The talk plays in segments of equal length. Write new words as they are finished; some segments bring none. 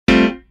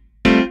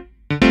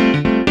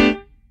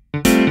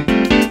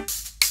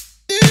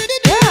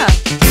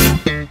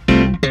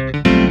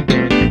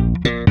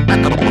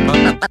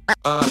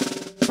down in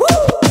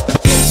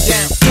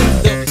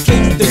the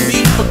place to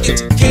be.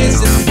 Forget your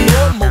cares and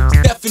more,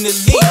 most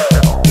definitely.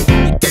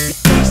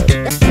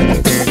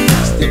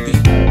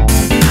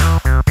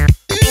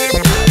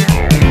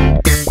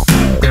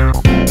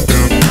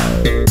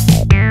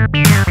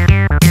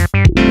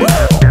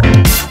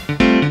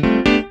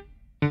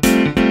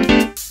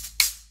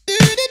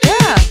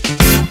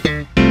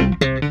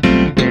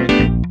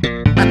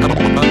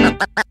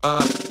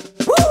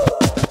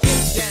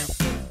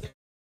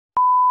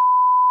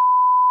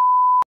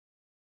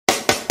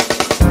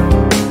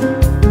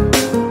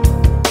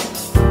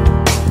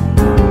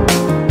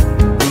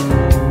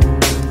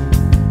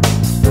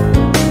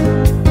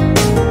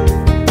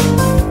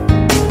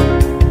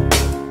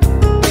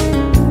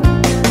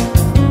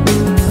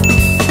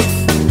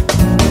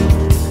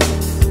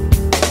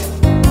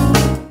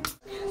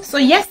 So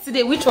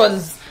yesterday, which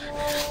was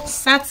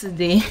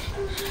Saturday,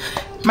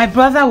 my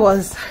brother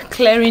was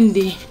clearing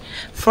the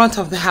front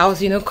of the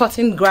house, you know,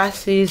 cutting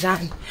grasses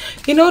and,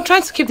 you know,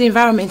 trying to keep the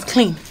environment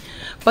clean.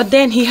 But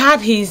then he had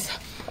his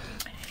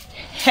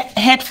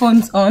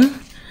headphones on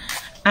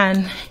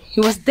and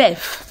he was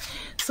deaf.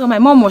 So my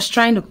mom was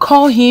trying to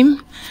call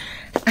him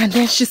and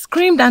then she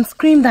screamed and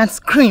screamed and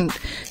screamed.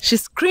 She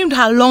screamed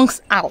her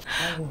lungs out.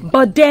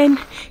 But then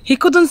he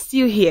couldn't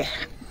still hear.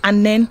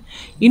 And then,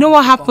 you know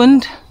what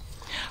happened?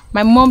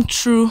 My mom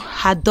threw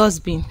her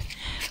dustbin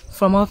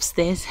from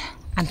upstairs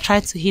and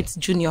tried to hit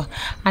Junior,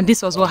 and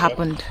this was what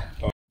happened.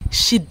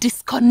 She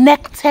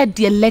disconnected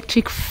the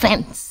electric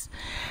fence,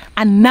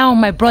 and now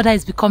my brother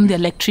has become the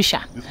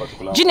electrician.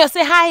 Junior,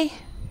 say hi.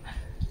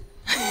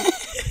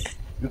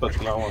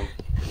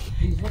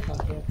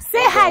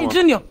 Say hi,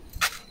 Junior.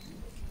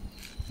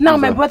 Now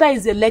my brother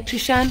is the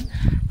electrician,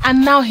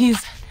 and now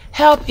his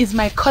help is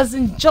my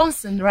cousin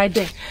Johnson right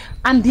there,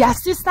 and the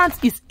assistant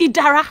is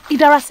Idara.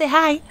 Idara, say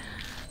hi.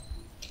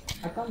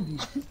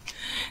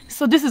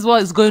 So this is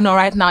what is going on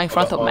right now in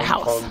front of my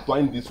house.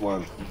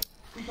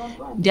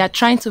 They are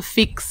trying to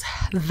fix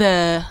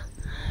the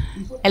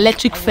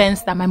electric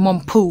fence that my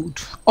mom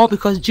pulled, all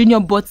because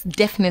Junior bought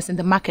deafness in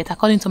the market.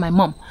 According to my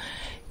mom,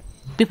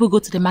 people go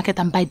to the market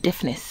and buy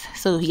deafness.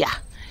 So yeah,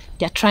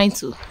 they are trying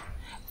to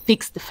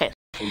fix the fence.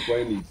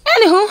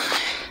 Anywho,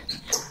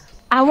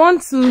 I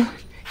want to,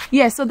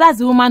 yeah, so that's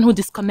the woman who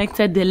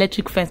disconnected the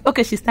electric fence.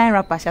 Okay, she's tying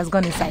wrapper, she has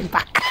gone inside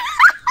back.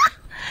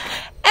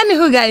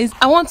 Anywho guys,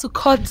 I want to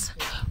cut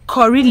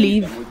curry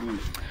leaf.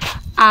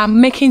 I'm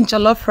making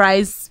jollof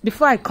rice.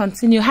 Before I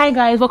continue, hi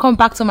guys, welcome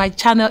back to my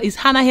channel. It's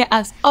Hannah here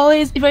as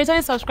always. If you're a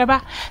returning subscriber,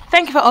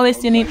 thank you for always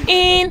tuning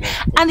in,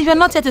 and if you're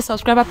not yet a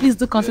subscriber, please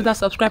do consider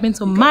subscribing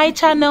to my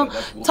channel.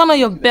 Turn on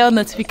your bell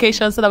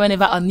notification so that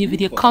whenever a new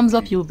video comes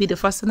up, you will be the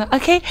first to know.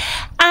 Okay,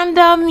 and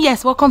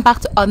yes, welcome back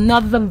to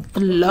another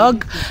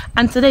vlog.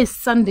 And today is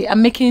Sunday.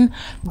 I'm making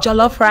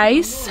jollof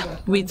rice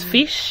with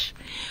fish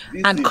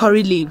and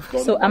curry leaf.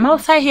 So I'm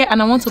outside here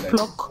and I want to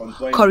pluck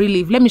curry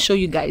leaf. Let me show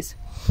you guys.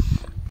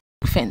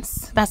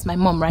 Fence. That's my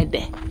mom right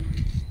there.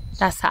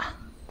 That's her.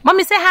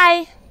 Mommy, say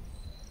hi.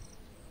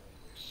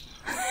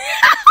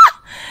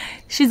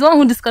 She's the one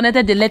who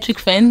disconnected the electric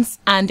fence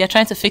and they're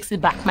trying to fix it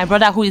back. My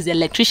brother, who is the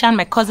electrician,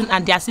 my cousin,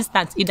 and the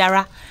assistant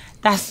Idara.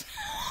 That's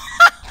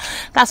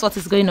what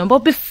is going on. But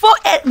before,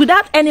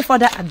 without any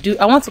further ado,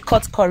 I want to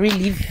cut curry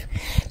leaf.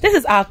 This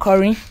is our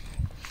curry.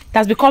 It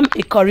has become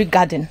a curry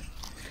garden.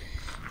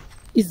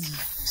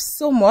 It's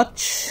so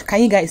much.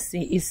 Can you guys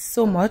see? It's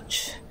so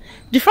much.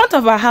 The front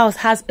of our house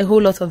has a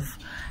whole lot of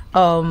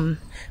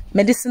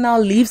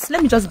medicinal leaves.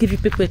 Let me just give you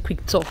people a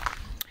quick tour.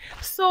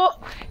 So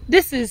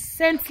this is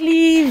scent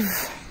leaf.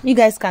 You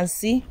guys can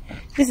see.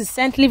 This is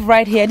scent leaf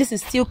right here. This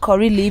is still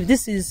curry leaf.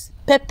 This is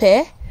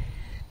pepper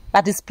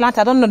that is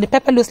planted. I don't know. The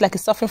pepper looks like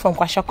it's suffering from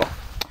kwashiorkor.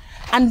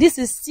 And this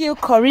is still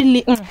curry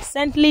leaf,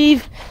 scent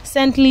leaf,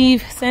 scent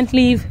leaf, scent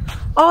leaf.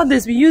 All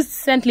this, we used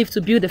scent leaf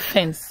to build the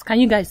fence. Can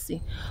you guys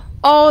see?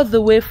 All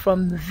the way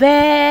from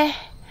there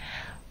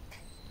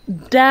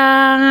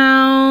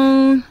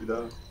down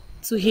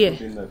to here.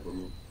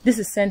 This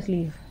is scent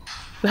leaf.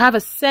 We have a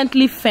scent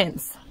leaf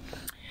fence,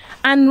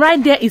 and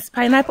right there is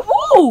pineapple.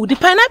 Oh, the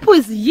pineapple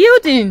is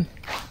yielding.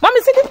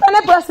 Mommy, see this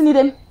pineapple has need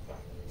them.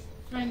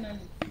 Finally.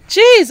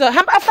 Jeez,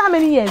 after how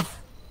many years?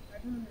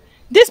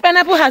 This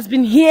pineapple has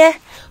been here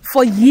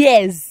for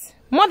years,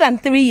 more than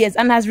 3 years,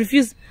 and has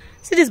refused.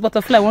 See, this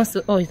butterfly wants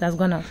to. Oh, it has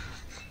gone out.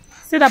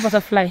 See that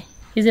butterfly?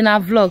 Is in our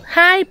vlog.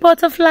 Hi,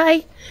 butterfly.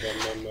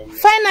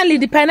 Finally,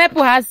 the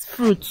pineapple has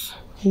fruit.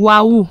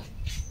 Wow.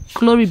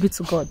 Glory be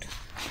to God.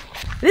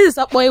 This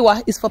is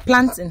Apoiwa. It's for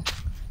planting.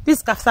 This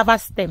is cassava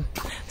stem.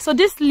 So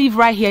this leaf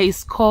right here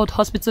is called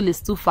hospital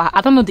is too far.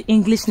 I don't know the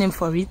English name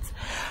for it.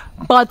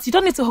 But you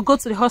don't need to go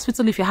to the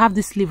hospital if you have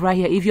this leaf right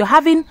here. If you're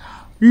having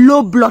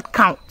low blood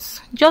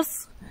count,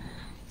 just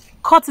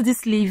cut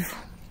this leaf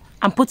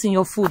and put in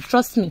your food.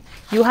 Trust me,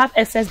 you have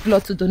excess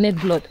blood to donate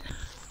blood.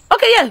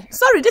 Okay, yeah,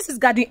 sorry, this is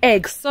garden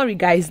egg. Sorry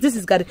guys, this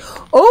is garden.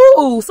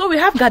 Oh, so we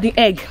have garden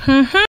egg.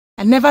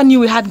 I never knew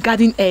we had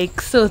garden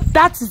egg. So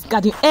that is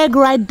garden egg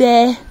right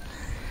there.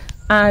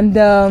 And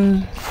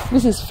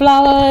this is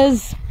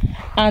flowers.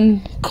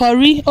 and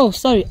curry. Oh,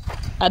 sorry,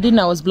 I didn't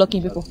know I was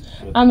blocking people.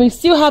 And we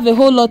still have a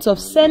whole lot of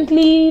scent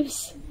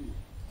leaves,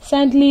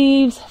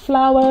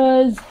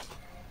 flowers.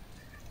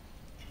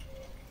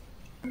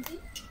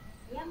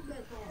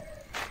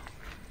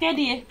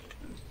 Teddy,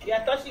 you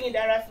are touching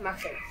Idara's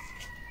market.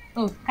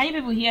 Oh, can you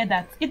people hear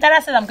that?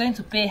 Idara said I'm going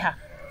to pay her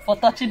for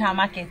touching her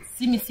market.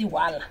 See me see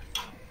wala.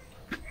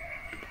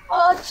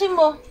 Oh,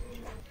 Chimo.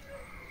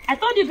 I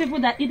told you people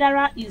that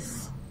Idara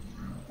is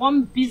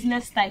one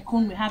business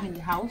tycoon we have in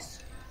the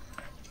house.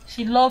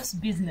 She loves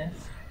business.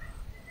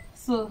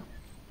 So,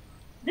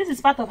 this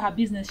is part of her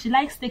business. She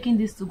likes taking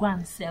this to go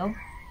and sell.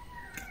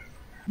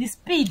 The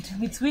speed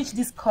with which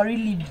this curry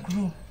leaf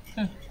grew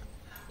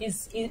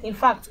is, in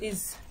fact,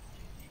 is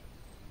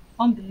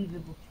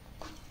unbelievable.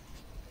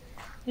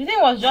 The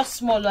thing was just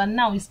small and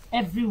now it's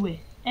everywhere.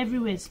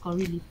 Everywhere is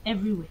curry leaf,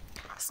 everywhere.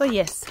 So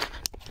yes,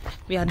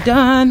 we are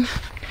done.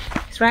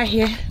 It's right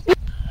here.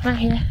 Right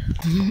here.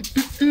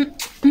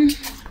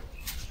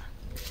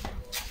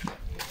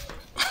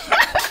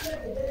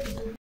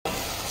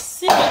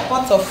 See the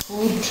pot of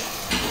food.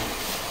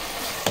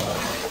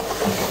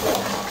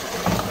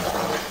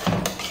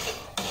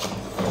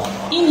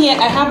 In here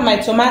I have my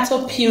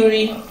tomato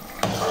puree,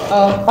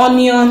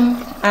 onion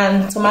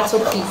and tomato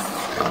paste.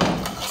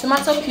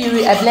 Tomato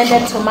puree, I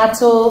blended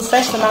tomato,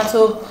 fresh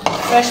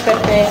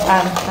pepper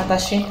and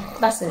tatashi.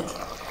 That's it.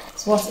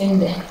 That's what's in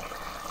there.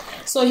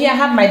 So here I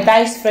have my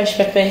diced fresh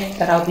pepper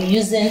that I'll be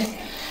using,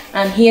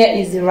 and here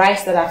is the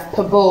rice that I've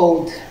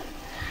parboiled.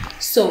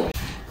 So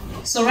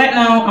right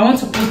now I want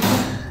to put,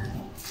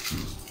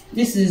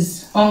 this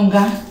is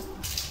onga,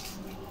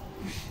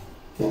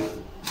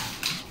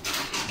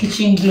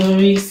 kitchen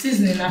glory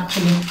seasoning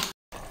actually.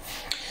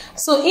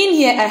 So in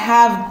here I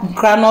have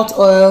groundnut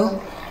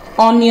oil,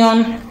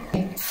 onion,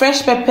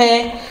 fresh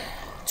pepper,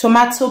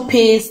 tomato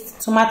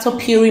paste, tomato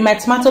puree. My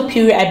tomato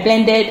puree I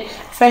blended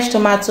fresh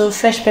tomato,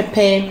 fresh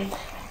pepper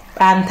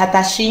and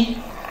tatashi,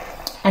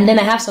 and then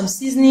I have some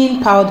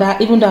seasoning powder,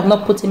 even though I've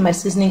not put in my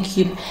seasoning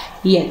cube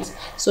yet.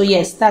 So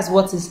yes, that's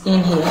what is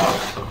in here.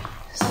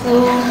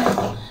 So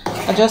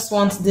I just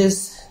want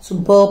this to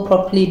boil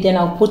properly, then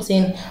I'll put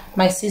in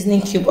my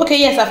seasoning cube. Okay,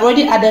 yes, I've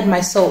already added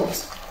my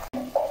salt.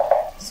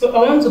 So I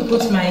want to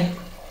put my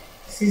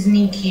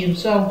seasoning cube,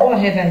 so I'll go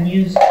ahead and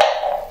use,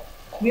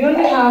 we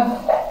only have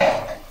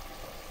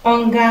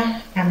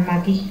onga and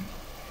Maggi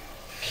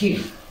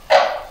cube,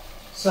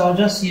 so I'll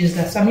just use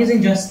that. So I'm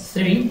using just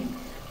 3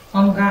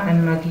 onga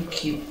and Maggi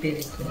cube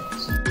basically.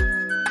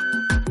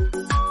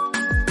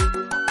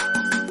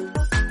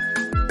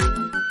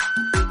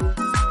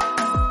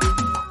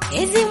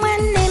 Is it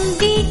when them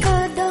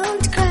Biko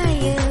don't cry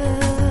you?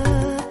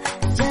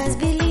 Just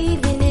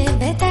believe in a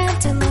better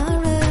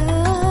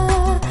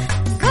tomorrow.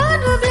 God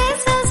will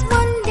bless us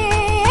one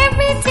day,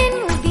 everything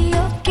will be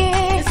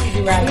okay.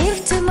 And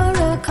if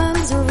tomorrow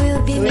comes, we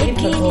will be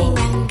making it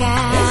younger.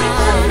 Is it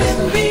when them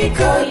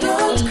Biko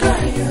don't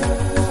cry you?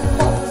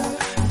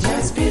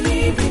 Just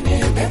believe in a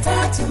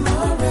better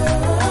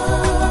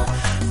tomorrow.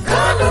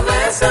 God will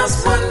bless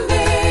us one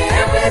day,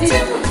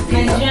 everything will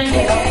be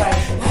okay.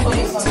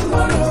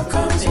 Tomorrow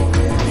comes, we'll be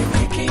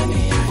making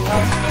it.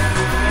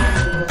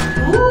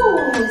 Ooh,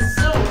 it's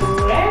so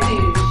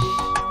ready.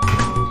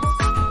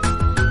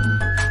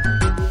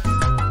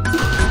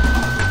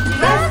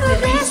 God will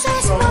bless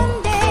us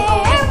one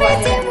day,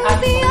 everything will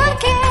be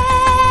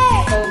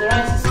okay. So the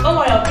rice is, oh,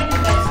 I'll bring the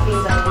rice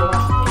please and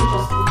you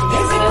just put it.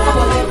 Is it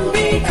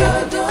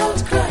because don't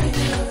cry?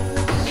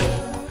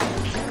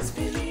 Just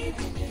believe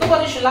in it.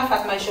 Nobody should laugh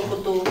at my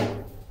shokoto.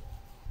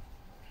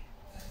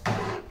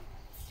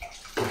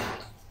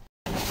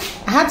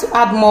 I had to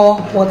add more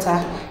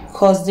water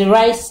because the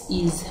rice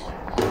is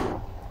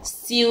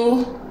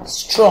still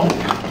strong.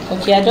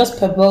 Okay, I just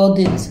parboiled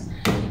it.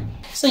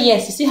 So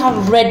yes, you see how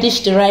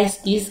reddish the rice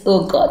is.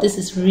 Oh god, this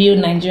is real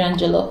Nigerian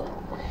jollof.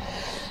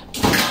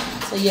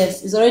 So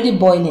yes, it's already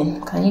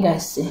boiling. Can you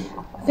guys see?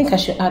 I think I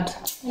should add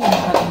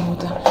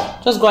water.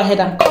 Just go ahead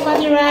and cover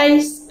the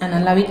rice and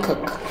allow it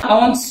cook.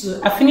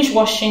 I finished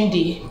washing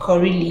the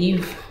curry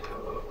leaf.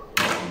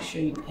 Let me show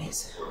you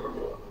guys.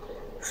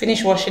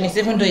 Finish washing it,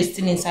 even though it's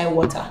still inside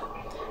water.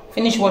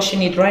 Finish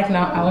washing it. Right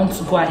now I want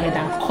to go ahead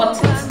and cut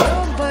it.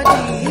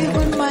 Nobody,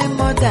 even my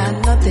mother,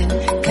 nothing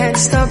can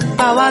stop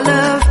our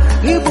love.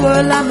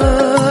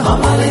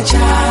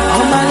 Omalecha,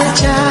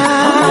 Omalecha,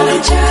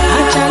 Omalecha,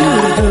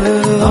 Achalugo,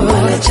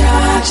 Omalecha,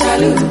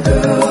 Achalugo,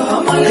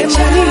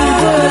 Omalecha,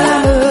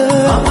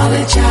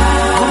 Omalecha,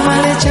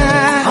 Omalecha,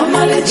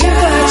 Omalecha,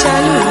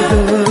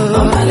 Achalugo,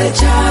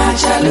 Omalecha,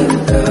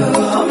 Achalugo,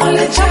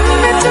 Omalecha,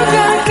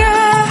 Omalecha,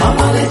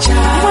 Omalecha,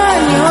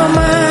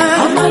 Wanyoma,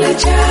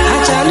 Omalecha,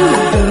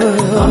 Achalugo,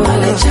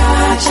 Omalecha,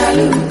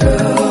 Achalugo,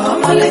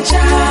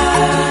 Omalecha,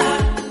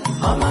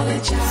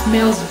 Omalecha.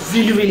 Smells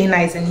really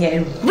nice in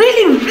here.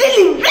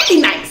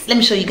 Really nice. Let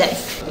me show you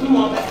guys.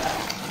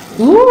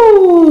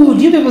 Ooh,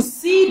 do you people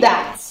see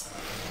that?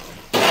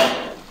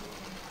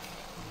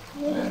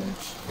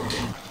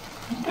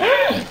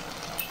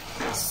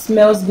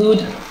 Smells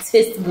good,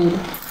 tastes good.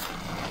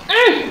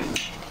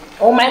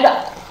 Oh my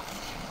god.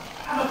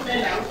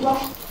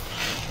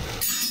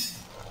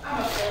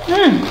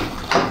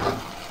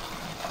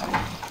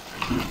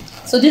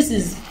 So this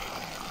is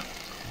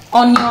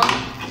onion,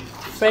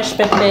 fresh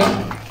pepper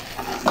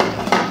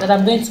that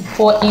I'm going to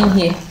pour in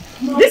here.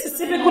 This is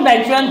typical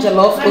Nigerian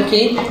jollof,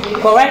 okay?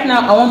 But right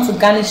now I want to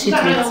garnish it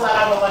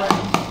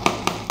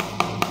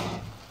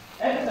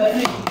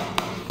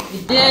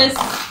with this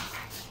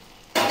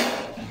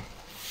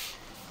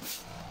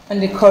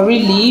and the curry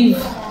leaf.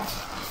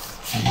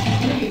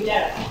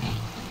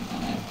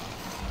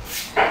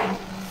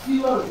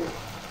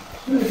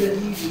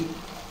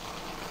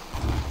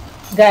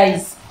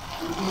 Guys,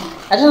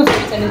 I just want to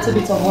put a little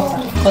bit of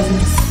water because it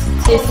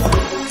tastes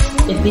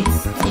a bit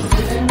sticky.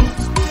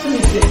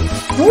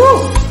 Woo!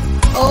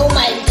 Oh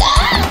my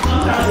god!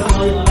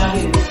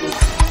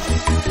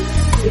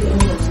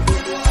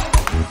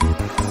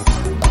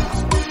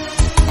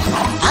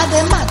 Are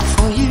they mad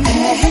for you?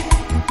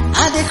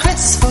 Are they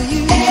crazy for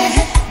you?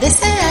 They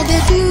say I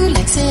they do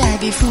like say I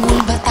be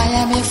fool, but I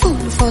am a fool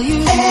for you.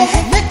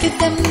 Make it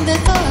them the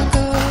talk.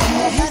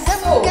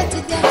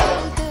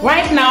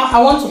 Right now, I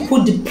want to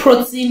put the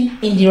protein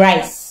in the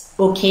rice,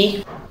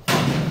 okay?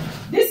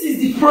 This is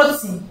the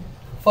protein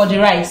for the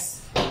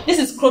rice. This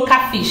is croaker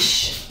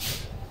fish.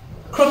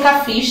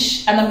 Croaker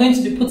fish, and I'm going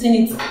to be putting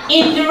it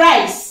in the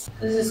rice.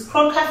 This is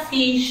croaker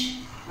fish.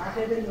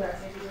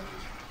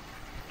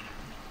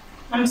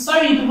 I'm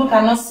sorry people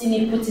cannot see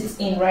me put it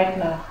in right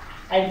now.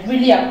 I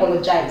really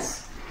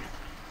apologize.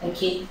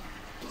 Okay?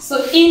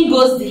 So in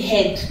goes the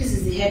head. This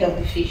is the head of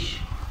the fish.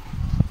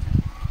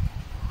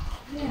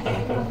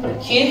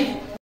 Okay,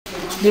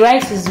 the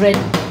rice is ready.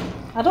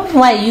 I don't know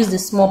why I use the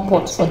small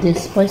pot for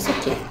this, but it's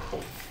okay.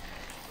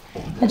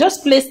 I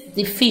just placed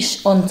the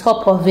fish on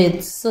top of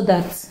it so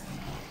that,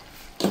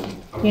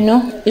 you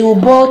know, it will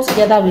boil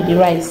together with the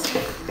rice.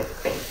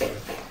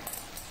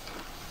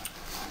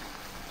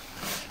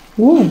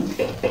 Ooh.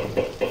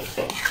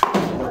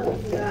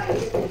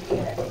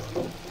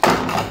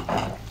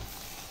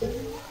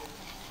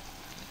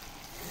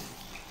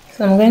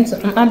 So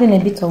I'm adding a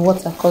bit of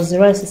water because the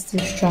rice is still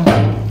strong.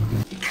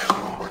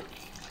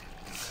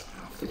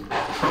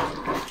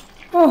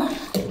 Oh,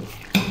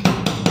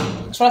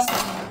 trust me,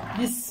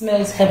 this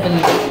smells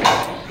heavenly.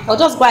 I'll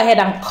just go ahead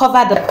and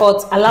cover the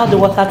pot, allow the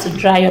water to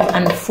dry up,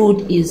 and the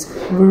food is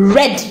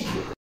ready.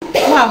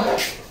 Wow,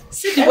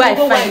 see the way I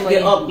find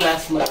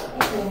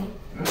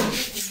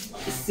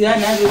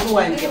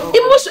it.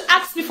 People should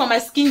ask me for my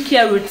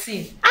skincare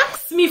routine.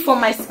 Ask me for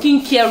my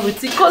skincare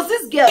routine because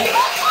this girl.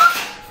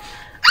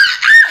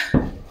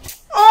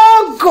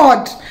 Oh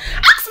God,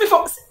 ask me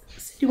for.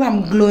 See the way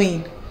I'm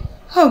glowing.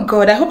 Oh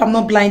God, I hope I'm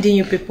not blinding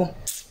you people.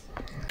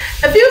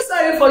 I feel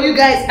sorry for you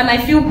guys and I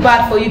feel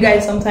bad for you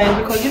guys sometimes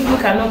because you people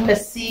cannot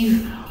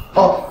perceive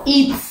or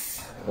eat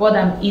what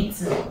I'm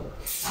eating.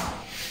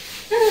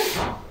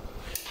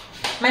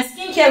 My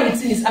skincare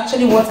routine is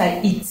actually what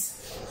I eat.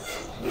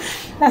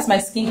 That's my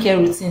skincare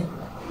routine.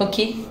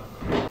 Okay.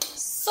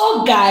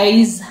 So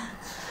guys,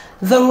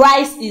 the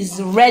rice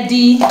is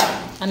ready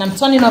and I'm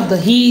turning off the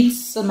heat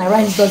so my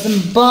rice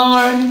doesn't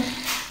burn,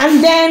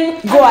 and then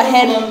go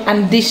ahead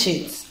and dish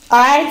it.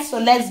 Alright, so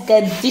let's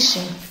get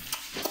dishing.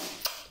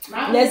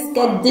 Let's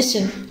get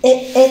dishing.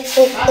 Let's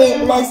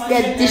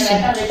get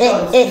dishing.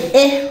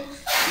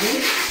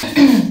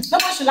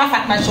 Nobody should laugh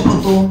at my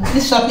chocolate.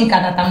 This short knicker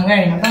that I'm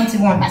wearing, I don't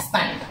even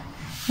understand.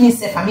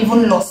 Myself, I'm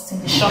even lost in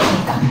the short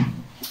knicker.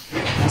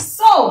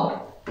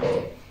 So,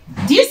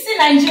 do you see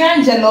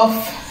Nigerian Jollof?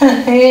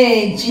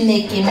 Hey,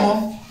 Chineke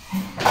mo.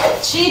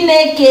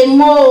 Chineke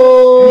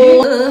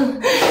mo.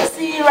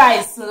 See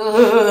rice.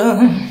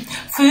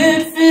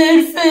 Food,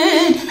 food,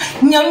 food.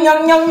 Yum,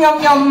 yum, yum,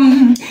 yum,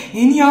 yum.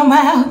 In your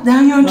mouth,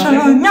 down your throat.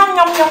 Yum, yum,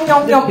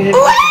 yum, yum, yum.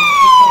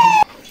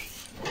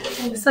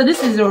 So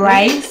this is the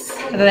rice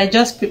that I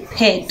just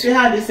prepared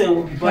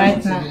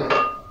right now.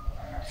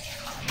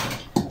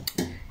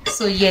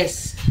 So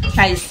yes,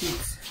 that is it.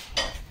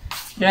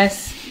 The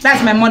rest,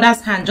 that's my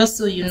mother's hand, just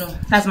so you know.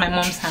 That's my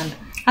mom's hand.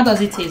 How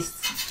does it taste?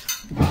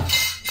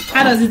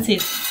 How does it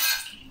taste?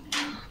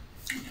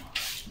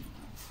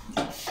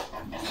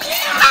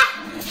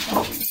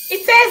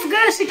 It tastes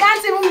good. She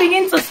can't even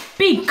begin to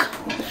speak.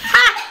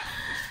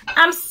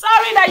 I'm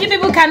sorry that you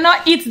people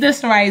cannot eat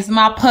this rice.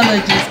 My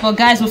apologies. But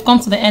guys, we've come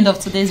to the end of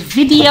today's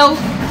video.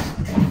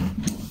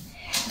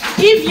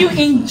 If you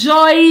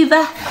enjoyed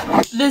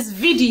this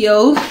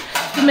video,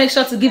 do make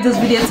sure to give this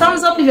video a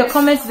thumbs up. Leave your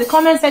comments in the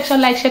comment section,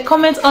 like, share,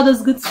 comment, all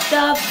this good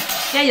stuff.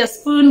 Get your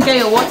spoon, get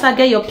your water,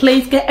 get your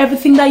plate, get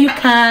everything that you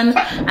can,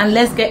 and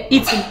let's get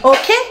eating.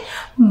 Okay,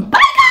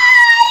 bye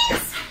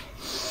guys.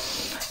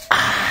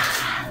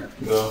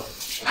 No.